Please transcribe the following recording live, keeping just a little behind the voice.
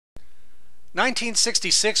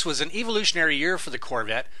1966 was an evolutionary year for the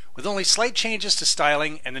Corvette, with only slight changes to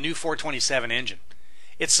styling and the new 427 engine.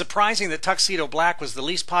 It's surprising that tuxedo black was the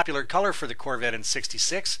least popular color for the Corvette in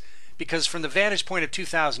 '66, because from the vantage point of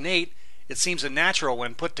 2008, it seems a natural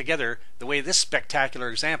when put together the way this spectacular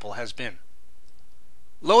example has been.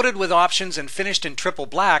 Loaded with options and finished in triple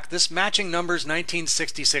black, this matching numbers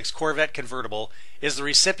 1966 Corvette Convertible is the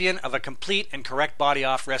recipient of a complete and correct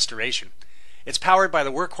body-off restoration. It's powered by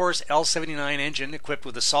the workhorse L79 engine equipped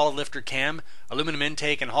with a solid lifter cam, aluminum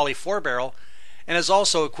intake and Holley 4-barrel, and is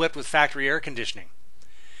also equipped with factory air conditioning.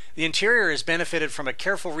 The interior has benefited from a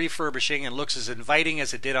careful refurbishing and looks as inviting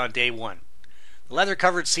as it did on day one. The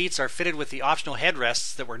leather-covered seats are fitted with the optional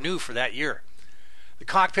headrests that were new for that year. The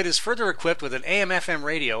cockpit is further equipped with an AM/FM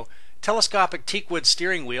radio, telescopic teakwood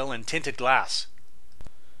steering wheel, and tinted glass.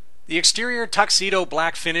 The exterior tuxedo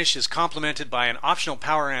black finish is complemented by an optional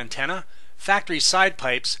power antenna, factory side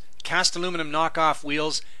pipes, cast aluminum knockoff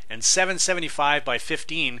wheels, and 775 by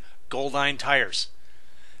 15 Goldine tires.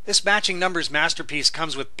 This matching numbers masterpiece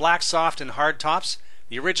comes with black soft and hard tops,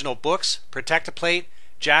 the original books, protect-a-plate,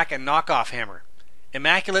 jack and knockoff hammer.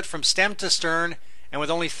 Immaculate from stem to stern, and with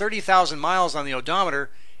only 30,000 miles on the odometer,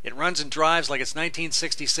 it runs and drives like it's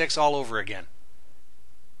 1966 all over again.